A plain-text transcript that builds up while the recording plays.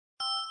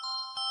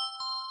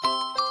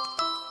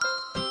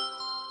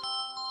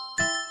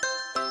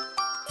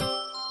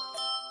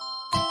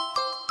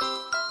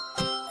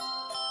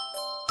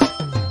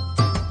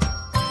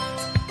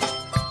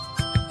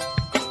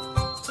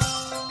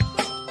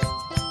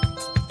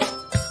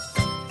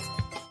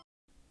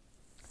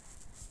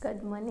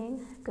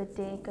morning, good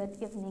day, good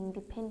evening,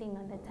 depending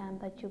on the time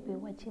that you'll be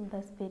watching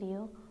this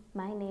video.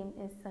 My name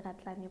is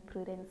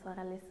Prudence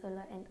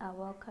and I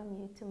welcome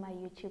you to my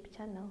YouTube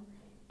channel,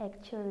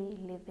 Actually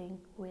Living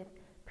with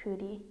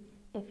Prudy.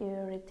 If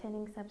you're a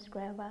returning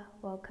subscriber,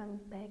 welcome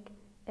back.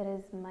 It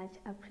is much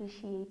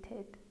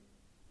appreciated.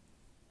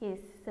 Yes,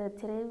 so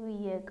today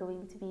we are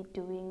going to be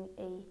doing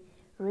a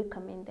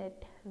recommended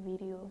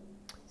video.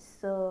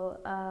 So,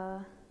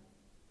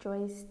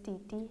 Joyce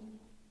Didi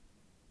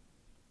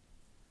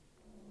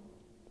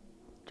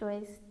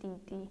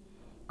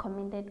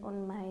commented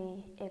on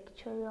my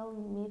actuarial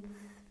myths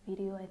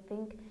video. I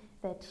think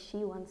that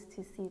she wants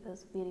to see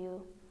this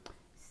video,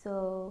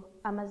 so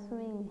I'm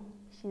assuming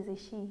she's a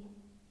she.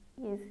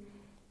 Yes,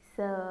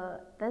 so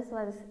this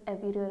was a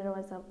video that I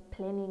was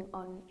planning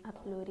on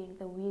uploading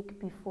the week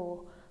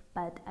before,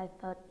 but I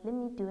thought, let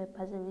me do a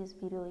Pasir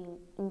video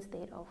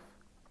instead of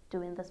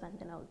doing this one.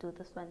 Then I'll do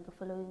this one the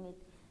following week.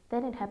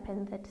 Then it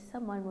happened that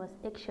someone was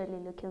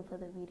actually looking for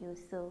the video,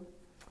 so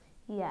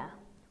yeah,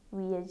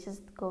 we are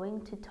just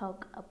going to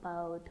talk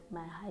about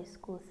my high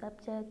school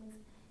subjects,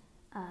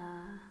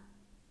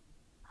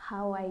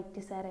 how I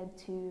decided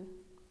to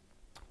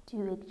do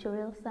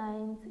Actuarial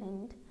Science,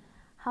 and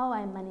how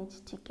I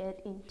managed to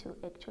get into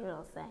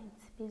Actuarial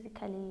Science.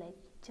 Basically, like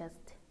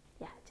just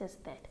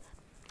that.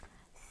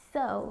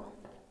 So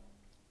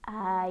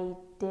I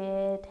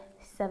did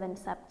 7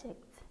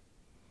 subjects.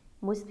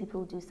 Most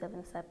people do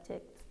 7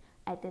 subjects.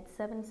 I did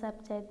 7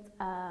 subjects: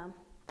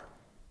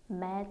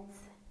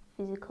 maths,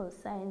 physical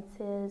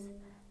sciences,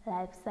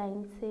 life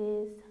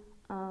sciences,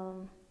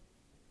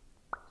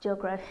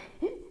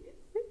 geography,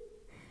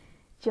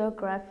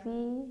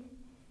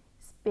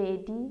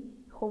 SPEDI,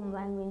 home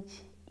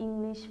language,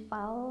 English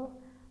FAL,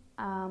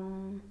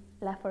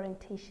 life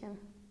orientation.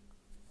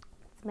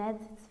 It's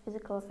maths, it's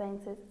physical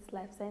sciences, it's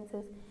life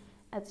sciences,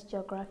 it's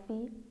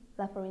geography,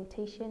 life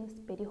orientation,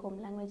 SPEDI, home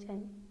language,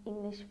 and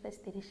English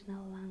first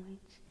additional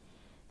language.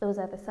 Those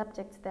are the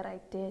subjects that I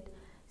did.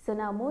 So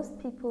now most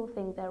people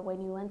think that when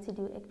you want to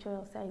do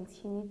actuarial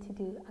science, you need to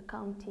do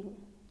accounting.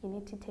 You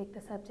need to take the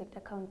subject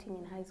accounting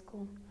in high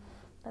school.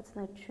 That's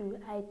not true.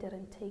 I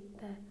didn't take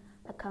the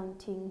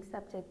accounting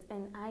subject,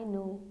 and I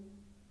know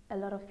a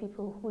lot of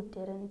people who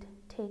didn't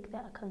take the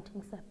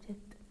accounting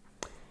subject.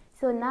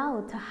 So now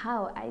to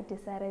how I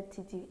decided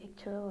to do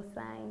actuarial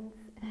science.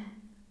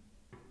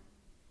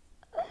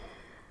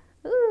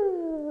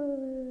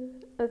 Ooh,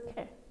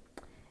 okay.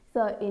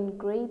 So in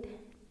grade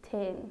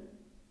 10,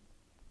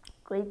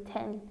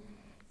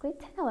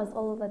 I was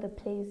all over the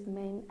place,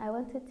 man. I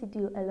wanted to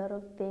do a lot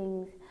of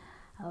things.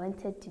 I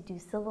wanted to do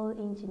civil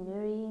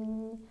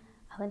engineering.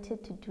 I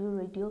wanted to do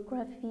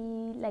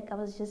radiography. Like, I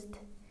was just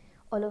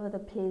all over the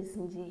place.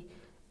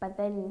 But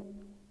then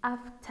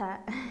after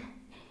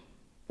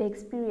the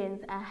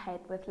experience I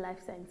had with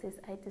life sciences,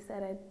 I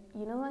decided,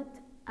 you know what?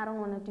 I don't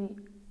want to do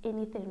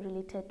anything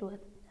related with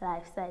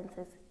life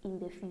sciences in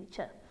the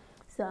future.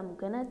 So I'm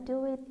gonna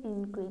do it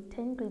in grade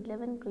 10, grade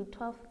 11, grade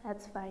 12,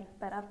 that's fine.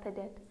 But after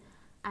that,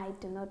 I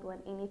do not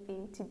want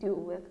anything to do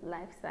with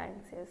life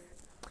sciences.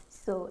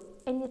 So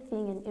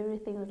anything and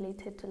everything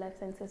related to life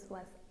sciences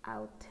was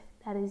out.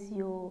 That is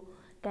your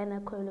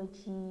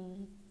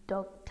gynecology,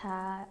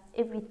 doctor,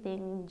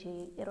 everything,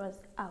 it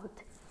was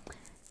out.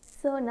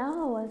 So now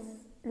I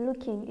was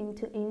looking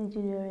into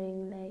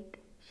engineering, like,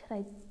 should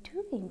I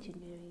do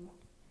engineering?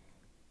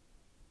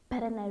 But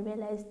then I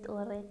realized,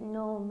 alright,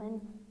 no man,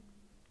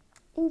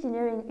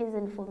 engineering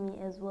isn't for me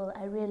as well.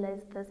 I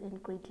realized this in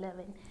grade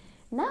 11.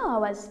 Now I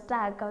was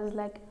stuck. I was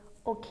like,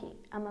 okay,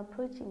 I'm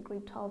approaching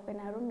grade 12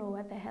 and I don't know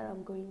what the hell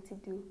I'm going to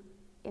do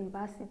in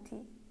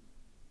varsity.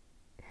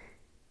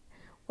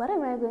 What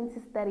am I going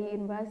to study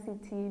in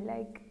varsity?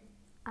 Like,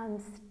 I'm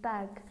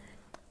stuck.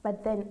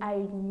 But then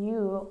I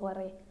knew what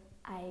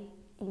I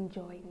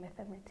enjoy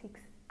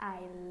mathematics.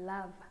 I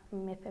love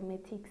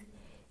mathematics.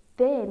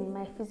 Then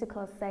my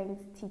physical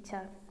science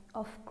teacher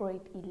of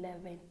grade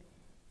 11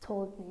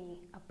 told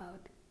me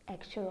about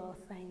actuarial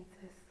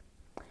sciences.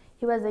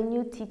 He was a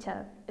new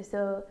teacher,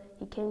 so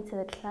he came to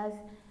the class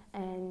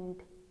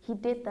and he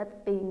did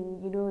that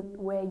thing, you know,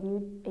 where a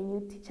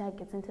new teacher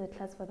gets into the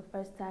class for the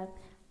first time,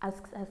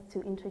 asks us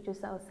to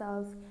introduce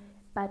ourselves,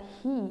 but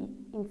he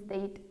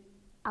instead,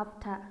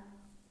 after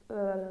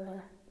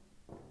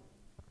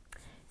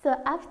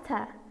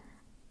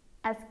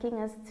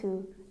asking us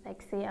to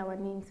like say our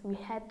names, we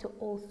had to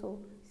also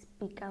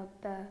speak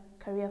out the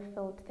career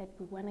field that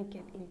we want to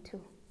get into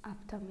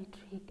after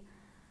matric.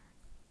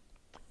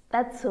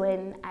 That's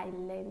when I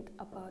learned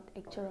about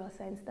actuarial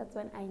science. That's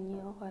when I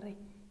knew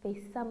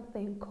there's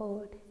something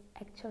called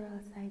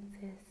actuarial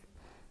sciences.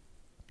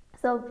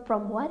 So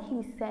from what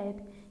he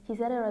said it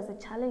was a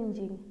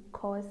challenging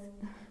course,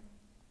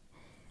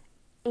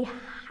 a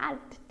hard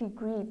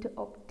degree to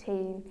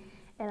obtain,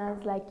 and I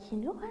was like, you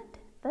know what,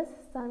 this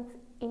sounds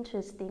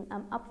interesting.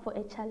 I'm up for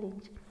a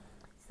challenge.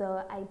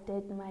 So I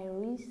did my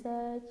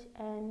research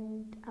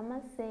and I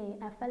must say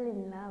I fell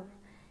in love.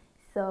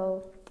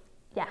 So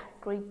yeah,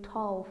 grade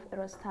 12, it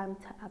was time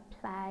to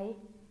apply.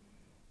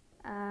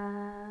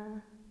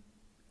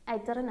 I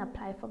didn't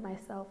apply for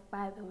myself,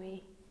 by the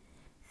way,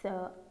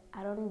 so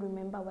I don't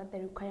remember what the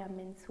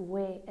requirements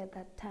were at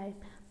that time,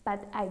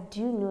 but I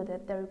do know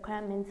that the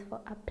requirements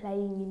for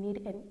applying, you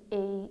need an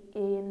A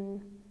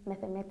in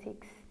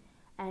mathematics,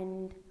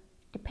 and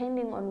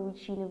depending on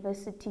which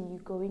university you're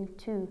going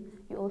to,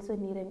 you also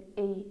need an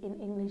A in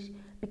English,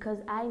 because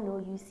I know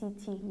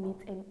UCT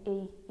needs an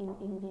A in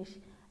English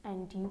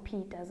and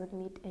UP doesn't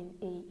need an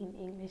A in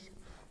English.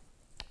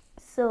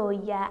 So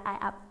yeah,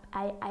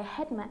 I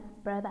had my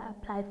brother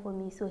apply for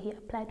me, so he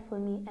applied for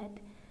me at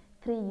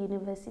 3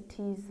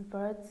 universities,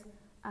 Wits,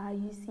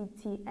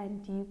 UCT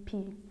and UP.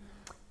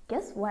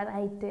 Guess what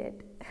I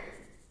did?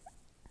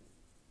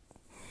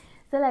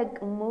 So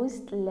like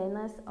most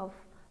learners of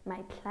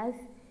my class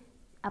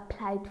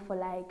applied for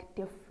like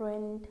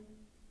different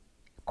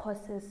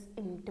courses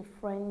in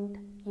different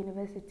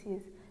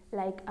universities.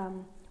 Like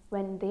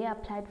when they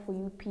applied for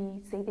UP,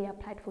 say they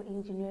applied for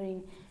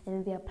engineering, and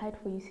then they applied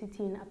for UCT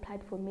and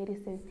applied for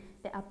medicine,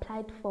 they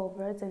applied for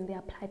words and they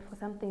applied for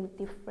something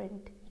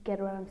different. You get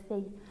what I'm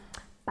saying?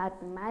 But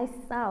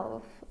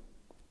myself,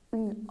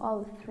 in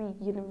all 3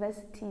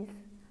 universities,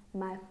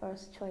 my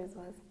first choice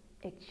was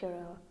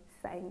Actuarial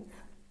Science.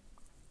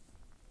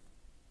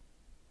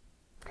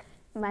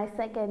 My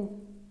second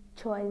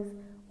choice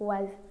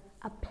was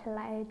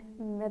Applied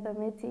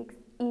Mathematics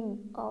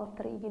in all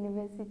 3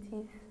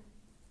 universities.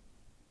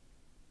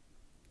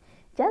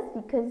 Just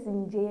because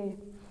in jail,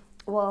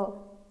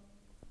 well,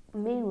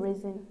 main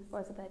reason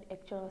was that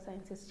Actuarial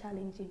Science is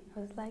challenging. I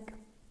was like,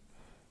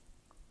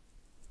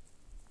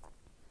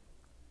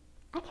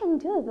 I can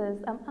do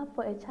this, I'm up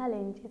for a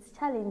challenge. It's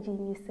challenging,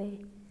 you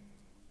say.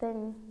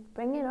 Then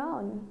bring it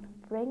on,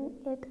 bring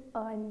it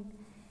on.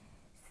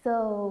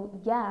 So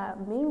yeah,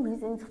 main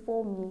reasons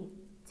for me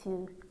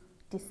to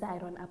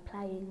decide on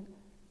applying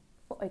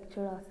for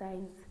Actuarial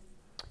Science.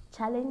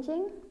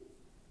 Challenging.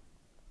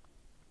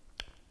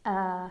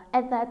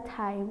 At that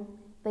time,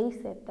 they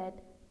said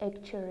that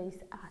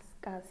actuaries are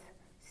scarce,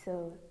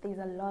 so there's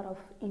a lot of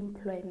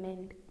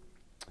employment.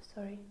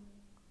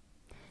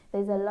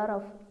 There's a lot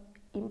of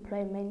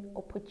employment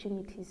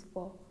opportunities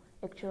for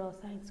Actuarial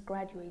Science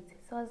graduates.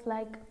 So I was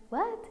like,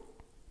 what?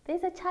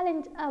 There's a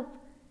challenge up,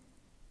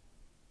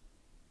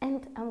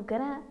 and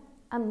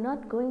I'm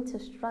not going to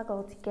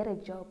struggle to get a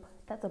job.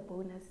 That's a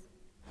bonus.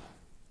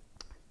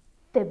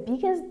 The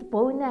biggest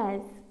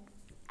bonus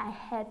I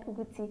had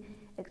with the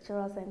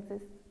Actuarial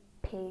Sciences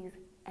pays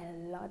a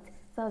lot.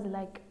 So I was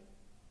like,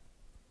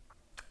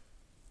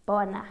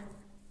 bona,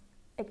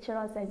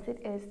 Actuarial Science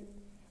it is.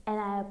 And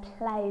I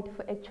applied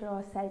for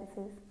Actuarial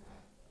Sciences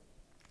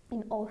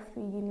in all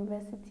 3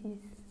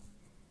 universities.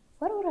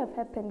 What would have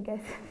happened,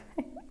 guys?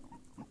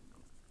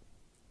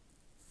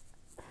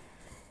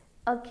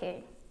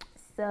 Okay,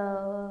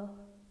 so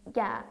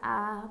yeah,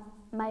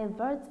 my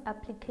words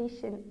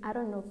application, I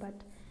don't know,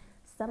 but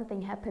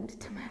something happened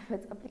to my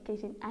words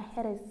application. I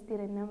had a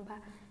student number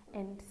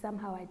and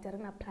somehow I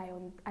didn't appear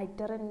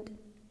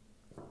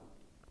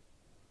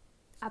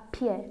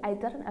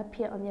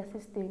on their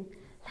system.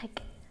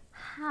 Like,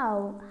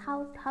 how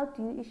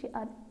do you issue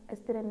a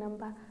student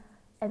number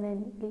and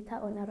then later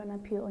on I don't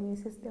appear on your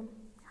system?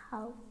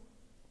 How?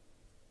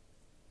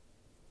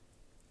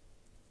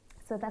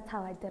 So that's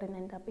how I didn't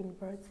end up in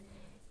Wits.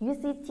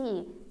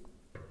 UCT.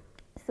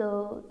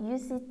 So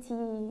UCT,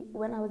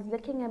 when I was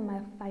looking at my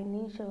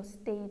financial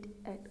state,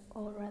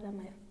 or rather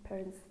my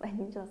parents'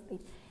 financial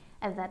state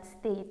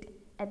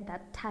at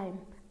that time,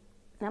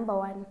 number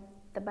one,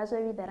 the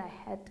bursary that I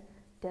had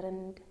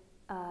didn't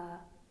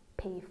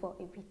pay for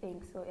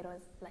everything, so it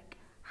was like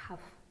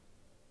half.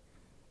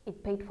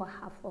 It paid for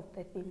half of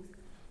the things.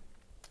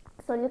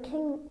 So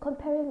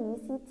comparing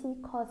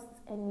UCT costs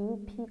and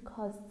UP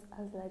costs,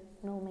 I was like,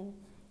 no man,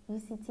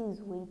 UCT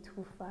is way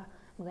too far.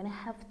 I'm gonna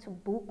have to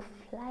book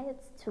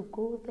flights to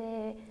go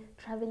there,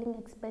 traveling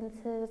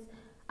expenses,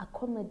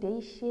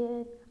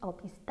 accommodation. I'll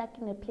be stuck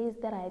in a place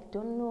that I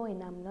don't know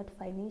and I'm not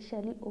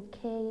financially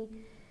okay.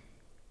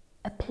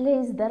 A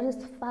place that is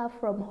far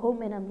from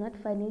home and I'm not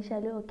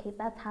financially okay.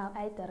 That's how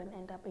I didn't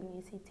end up in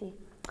UCT.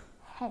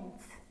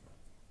 Hence,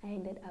 I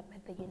ended up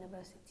at the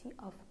University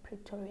of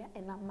Pretoria,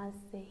 and I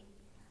must say,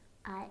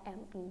 I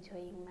am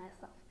enjoying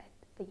myself at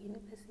the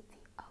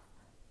University of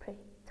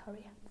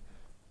Pretoria.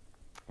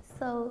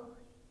 So,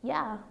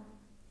 yeah,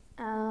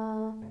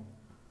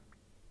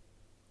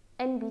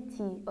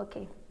 NBT,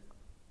 okay.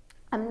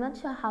 I'm not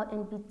sure how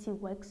NBT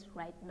works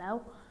right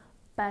now,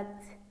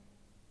 but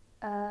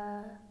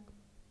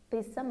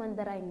there's someone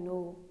that I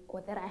know,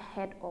 or that I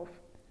heard of,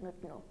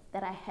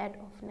 that I heard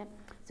of.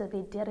 So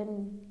they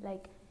didn't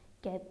like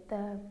get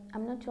the,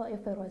 I'm not sure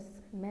if it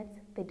was maths,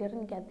 they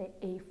didn't get the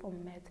A for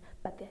maths,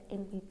 but their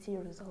NBT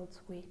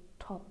results were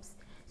tops.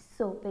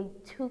 So they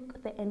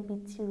took the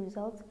NBT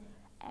results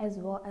as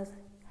well as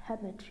her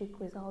matric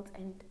results,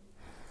 and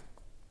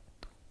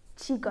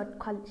she got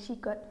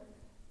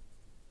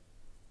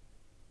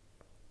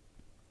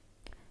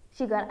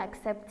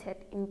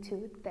accepted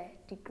into the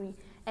degree.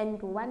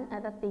 And one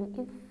other thing,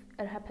 if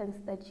it happens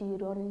that you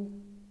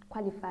don't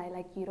qualify,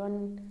 like you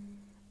don't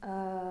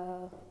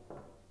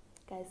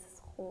guys,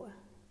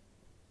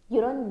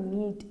 you don't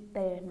need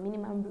the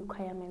minimum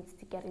requirements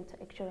to get into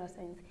actuarial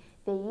science.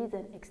 There is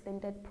an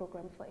extended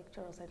program for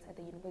actuarial science at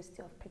the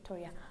University of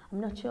Pretoria.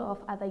 I'm not sure of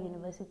other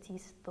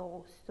universities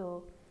though,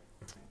 so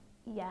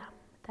yeah,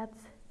 that's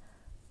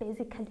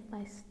basically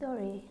my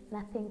story,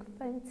 nothing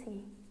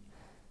fancy.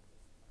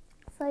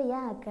 So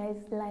yeah guys,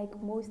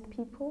 like most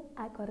people,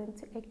 I got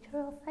into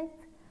actuarial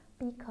science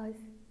because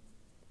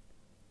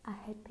I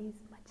had this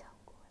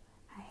machango,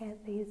 I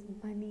had this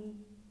money,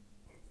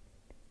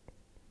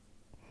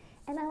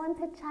 and I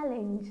wanted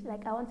challenge.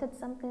 Like I wanted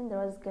something that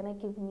was gonna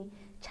give me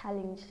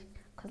challenge,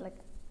 because like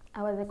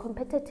I was a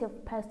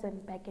competitive person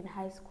back in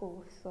high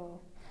school. So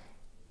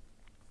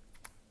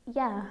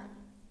yeah,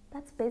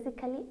 that's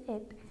basically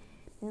it,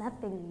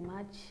 nothing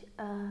much.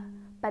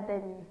 But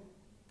then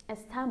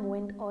as time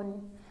went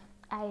on,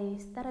 I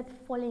started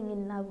falling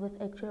in love with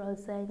actuarial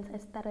science. I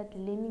started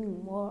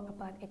learning more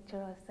about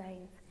actuarial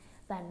science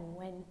than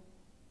when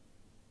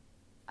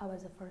I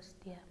was a first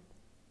year.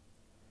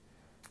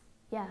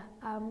 Yeah,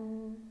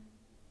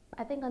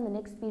 I think on the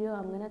next video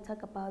I'm gonna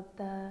talk about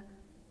the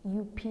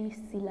UP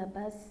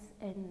syllabus,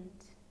 and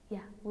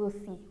yeah, we'll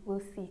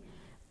see.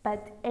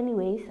 But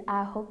anyways,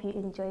 I hope you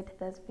enjoyed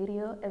this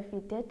video. If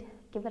you did,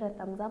 give it a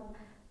thumbs up.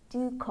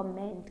 Do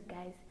comment,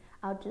 guys.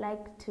 I would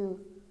like to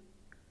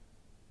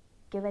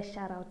give a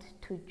shout out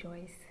to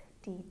Joyce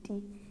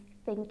DT.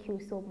 Thank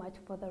you so much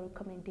for the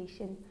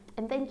recommendation,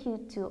 and thank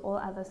you to all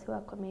others who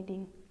are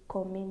commenting.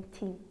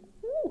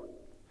 Woo!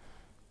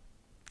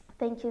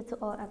 Thank you to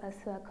all others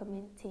who are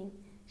commenting.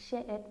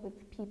 Share it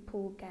with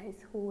people, guys,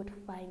 who would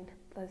find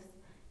this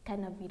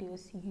kind of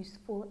videos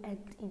useful and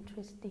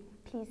interesting.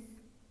 Please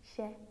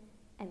share,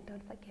 and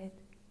don't forget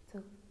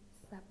to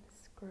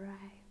subscribe.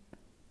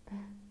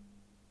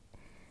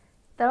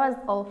 That was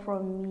all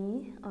from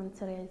me on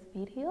today's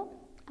video.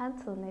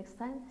 Until next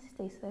time,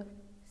 stay safe,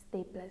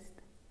 stay blessed.